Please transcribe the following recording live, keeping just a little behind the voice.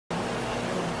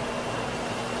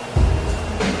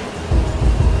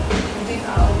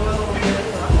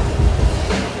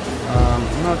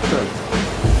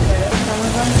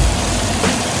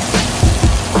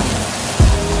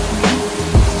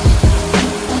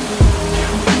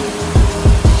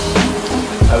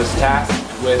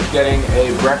with getting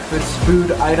a breakfast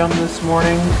food item this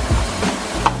morning.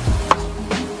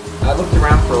 I looked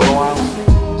around for a little while.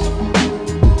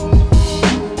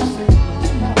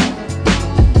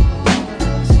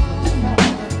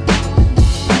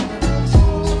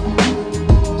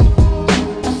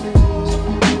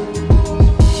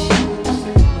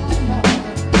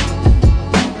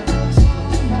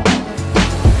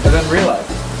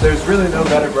 Realize there's really no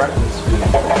better breakfast food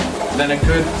than a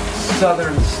good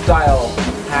southern style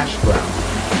hash brown.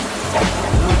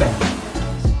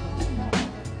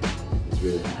 It's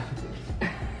really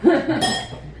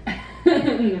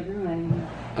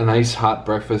a nice hot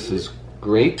breakfast is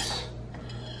great,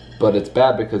 but it's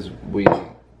bad because we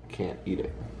can't eat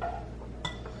it.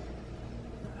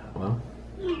 Well,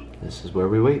 this is where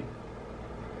we wait.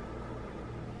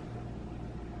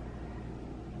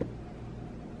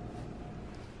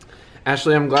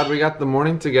 Ashley, I'm glad we got the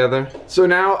morning together. So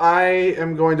now I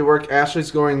am going to work.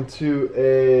 Ashley's going to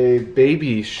a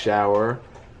baby shower.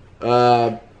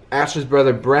 Ashley's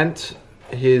brother Brent,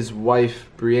 his wife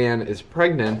Brianne is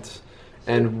pregnant,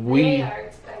 and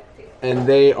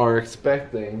they are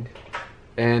expecting,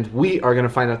 and we are gonna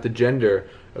find out the gender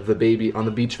of the baby on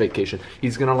the beach vacation.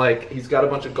 He's got a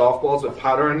bunch of golf balls with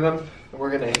powder in them, and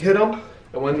we're gonna hit them,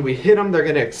 and when we hit them, they're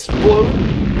gonna explode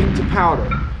into powder.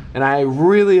 And I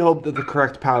really hope that the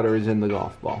correct powder is in the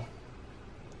golf ball.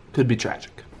 Could be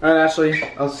tragic. All right, Ashley,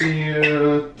 I'll see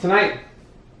you tonight.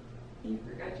 You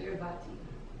forgot your hibachi.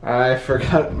 I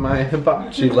forgot my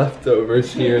hibachi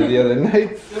leftovers here the other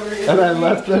night, and I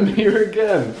left them here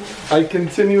again. I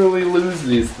continually lose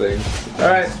these things. All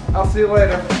right, I'll see you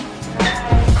later.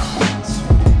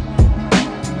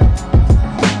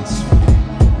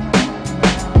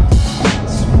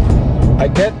 I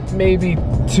get maybe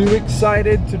too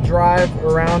excited to drive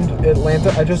around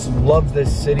Atlanta. I just love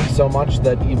this city so much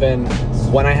that even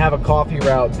when I have a coffee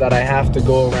route that I have to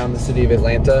go around the city of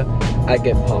Atlanta, I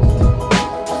get pumped.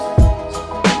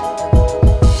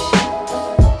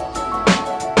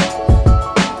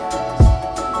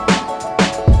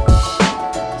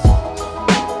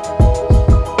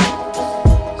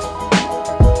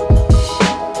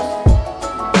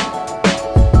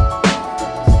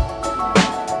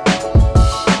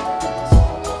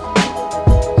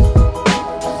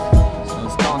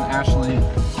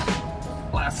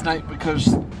 Night because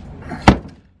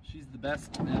she's the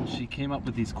best and she came up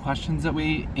with these questions that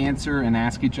we answer and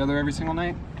ask each other every single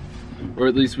night, or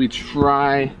at least we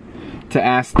try to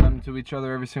ask them to each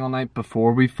other every single night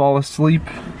before we fall asleep.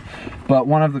 But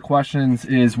one of the questions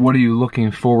is, what are you looking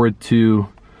forward to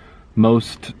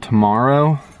most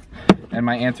tomorrow? And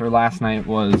my answer last night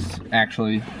was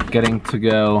actually getting to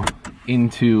go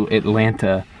into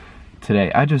Atlanta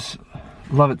today. I just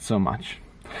love it so much.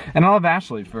 And I love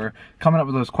Ashley for coming up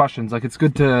with those questions. Like, it's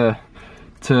good to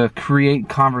create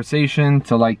conversation,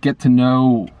 to like get to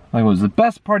know, like, what was the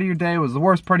best part of your day, what was the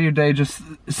worst part of your day, just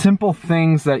simple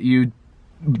things that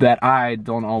I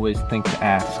don't always think to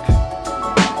ask.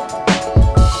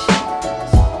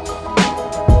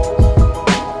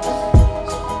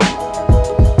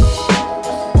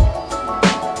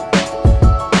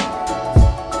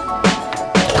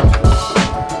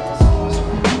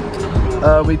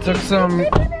 We took some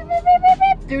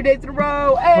 2 days in a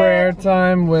row. prayer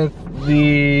time with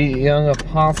the young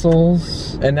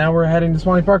apostles, and now we're heading to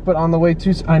Swanee Park. But on the way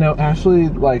to, I know Ashley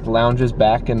like lounges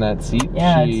back in that seat.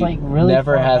 Yeah, she it's like really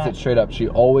never far has back. it straight up. She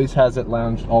always has it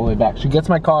lounged all the way back. She gets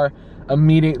my car,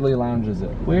 immediately lounges it.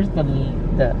 Where's the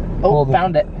Well,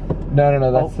 found it.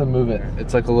 No, that's the move it.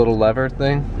 It's like a little lever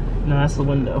thing. No, that's the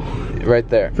window. Right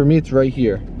there. For me, it's right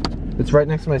here. It's right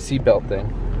next to my seatbelt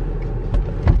thing.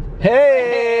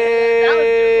 Hey!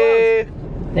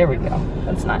 There we go.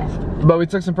 That's nice. But we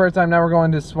took some prayer time. Now we're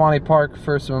going to Swanee Park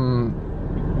for some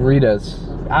Ritas.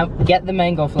 Get the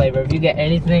mango flavor. If you get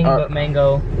anything but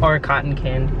mango or cotton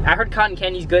candy. I heard cotton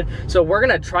candy's good, so we're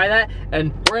gonna try that,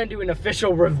 and we're gonna do an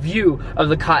official review of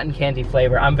the cotton candy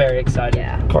flavor. I'm very excited.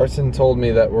 Yeah. Carson told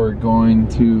me that we're going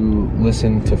to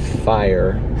listen to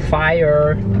Fire.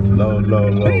 Fire. Low.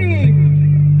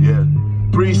 Yeah.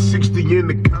 360 in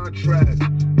the contract.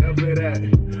 Never that.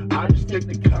 I just take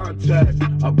the contact.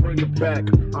 I bring it back.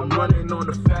 I'm running on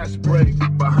the fast break.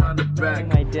 Behind the back.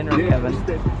 My dinner, Kevin.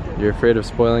 You're afraid of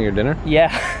spoiling your dinner?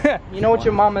 Yeah. You know what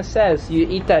your mama says? You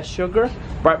eat that sugar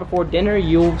right before dinner,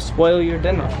 you'll spoil your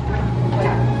dinner.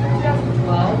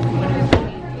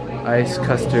 Ice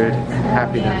custard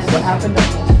happiness. What happened?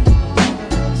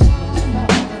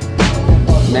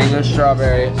 Mango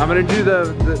strawberry. I'm gonna do this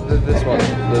one.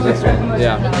 This one.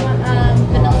 Yeah.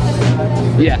 Vanilla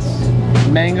custard? Yes.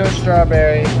 Mango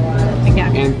strawberry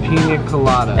and pina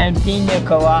colada. And pina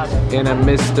colada. And a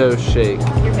misto shake.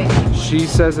 She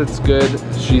says it's good,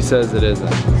 she says it isn't.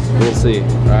 We'll see.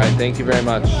 Alright, thank you very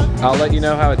much. I'll let you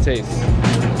know how it tastes.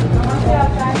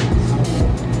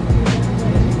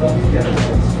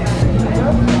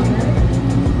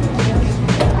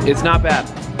 It's not bad.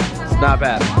 It's not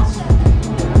bad.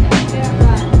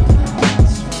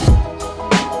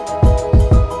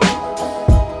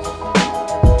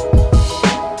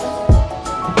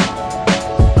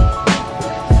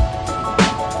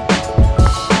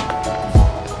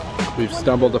 We've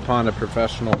stumbled upon a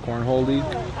professional cornhole league.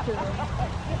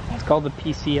 It's called the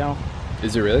PCL.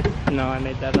 Is it really? No, I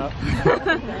made that up.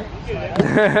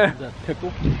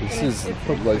 This is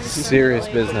like serious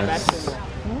business.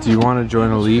 Do you want to join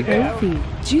a league? Trophy.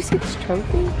 Did you see this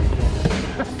trophy?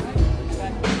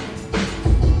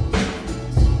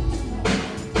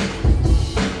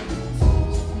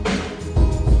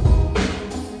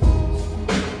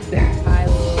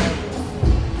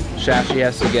 Shashi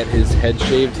has to get his head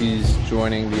shaved. He's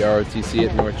joining the ROTC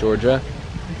at North Georgia.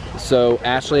 So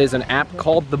Ashley has an app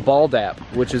called the Bald app,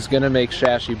 which is gonna make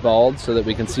Shashi bald so that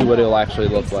we can see what it'll actually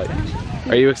look like.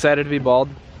 Are you excited to be bald?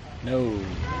 No.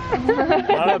 I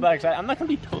don't know about excited. I'm not gonna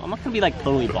be like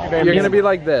totally bald. You're gonna be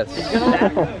like this.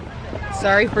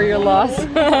 Sorry for your loss. Oh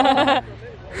my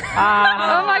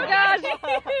gosh!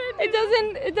 It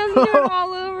doesn't do it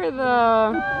all over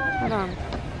the. Hold on.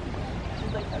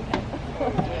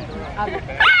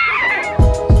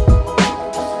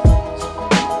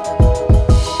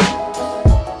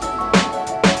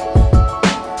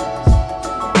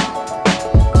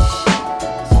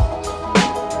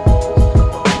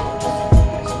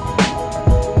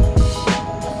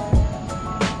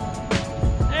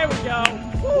 There we go.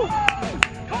 Woo.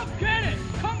 Come get it.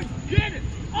 Come and get it.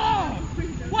 Oh,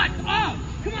 what? Oh,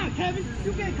 come on, Kevin.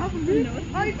 You can't cover me.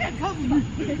 Oh, you can't cover me.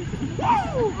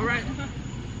 Woo. All right.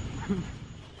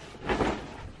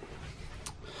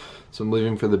 So I'm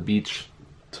leaving for the beach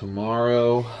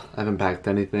tomorrow. I haven't packed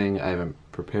anything. I haven't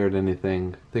prepared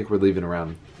anything. I think we're leaving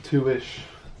around 2-ish,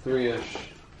 3-ish.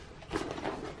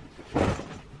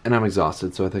 And I'm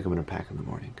exhausted, so I think I'm gonna pack in the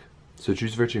morning. So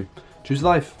choose virtue, choose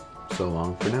life. So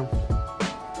long for now.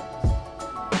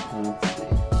 Let's see.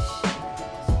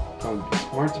 Probably be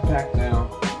smart to pack now.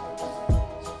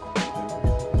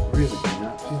 I really do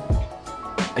not feel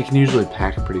like I can usually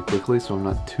pack pretty quickly, so I'm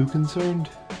not too concerned.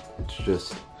 It's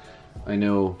just, I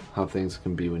know how things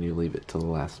can be when you leave it till the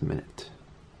last minute.